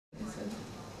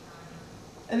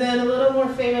And then a little more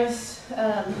famous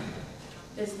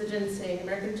is the ginseng,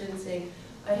 American ginseng.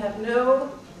 I have no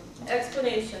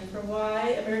explanation for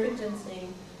why American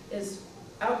ginseng is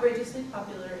outrageously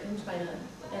popular in China,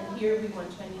 and here we want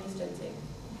Chinese ginseng.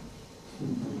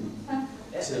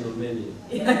 Xenomania.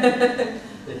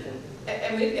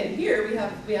 And here we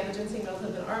have a ginseng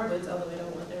relative in our woods, although I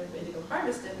don't want everybody to go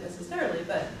harvest it necessarily,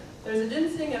 but there's a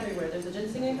ginseng everywhere. There's a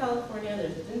ginseng in California,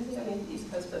 there's a ginseng on the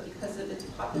East Coast, but because of its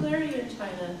popularity in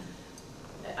China,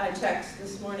 I checked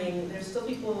this morning, there's still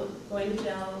people going to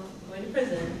jail, going to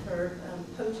prison for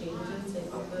poaching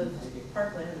ginseng off of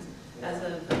parklands as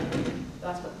of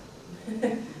last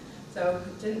month. So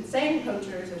ginseng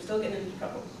poachers are still getting into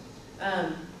trouble.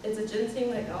 It's a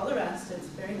ginseng like all the rest. It's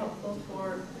very helpful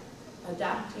for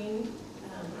adapting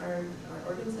our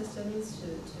organ systems to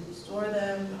restore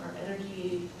them, our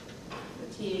energy,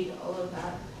 fatigue, all of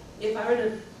that. If I were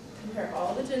to compare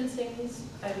all the ginsengs,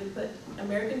 I would put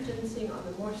American ginseng on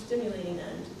the more stimulating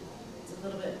end. It's a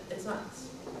little bit, it's not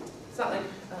like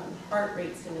heart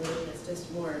rate stimulating, it's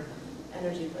just more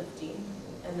energy lifting.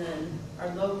 And then our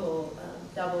local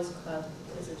Devil's Club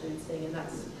is a ginseng, and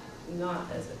that's not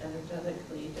as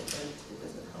energetically different. It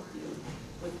doesn't help you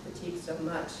with fatigue so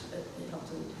much. It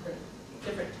helps in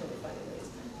different tonifying ways.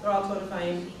 They're all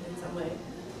tonifying in some way.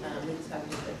 We just have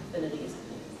different affinities.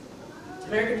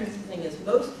 American ginseng is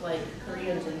most like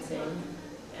Korean ginseng,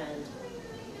 and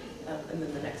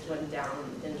then the next one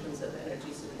down in terms of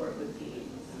energy support would be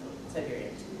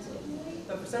Siberian ginseng.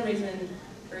 But for some reason,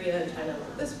 Korea and China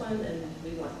want this one, and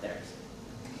we want theirs.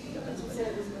 So that's what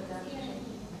it is.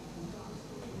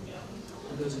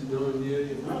 Does it grow in the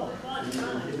area?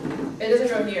 It doesn't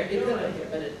grow here. It could grow here,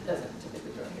 but it doesn't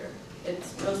typically grow here.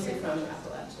 It's mostly from the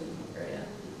Appalachian area,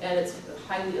 and it's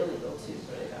highly illegal to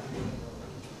dig up.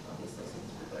 Obviously,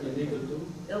 since people are Illegal too?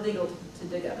 illegal to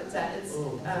dig up. It's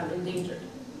endangered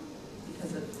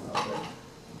because of all the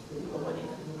people wanting it.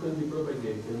 How can you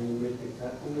propagate? Can you make it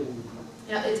happen?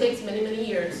 Yeah, it takes many, many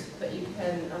years, but you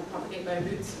can propagate by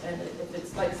roots, and if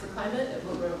it likes the climate, it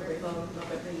will grow very long,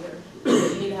 not every year. But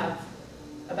you need to have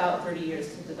about 30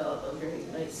 years to develop a very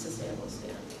nice, sustainable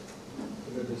stand.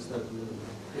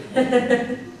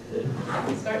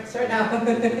 Start now.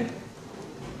 Okay.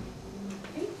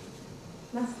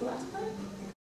 That's the last one.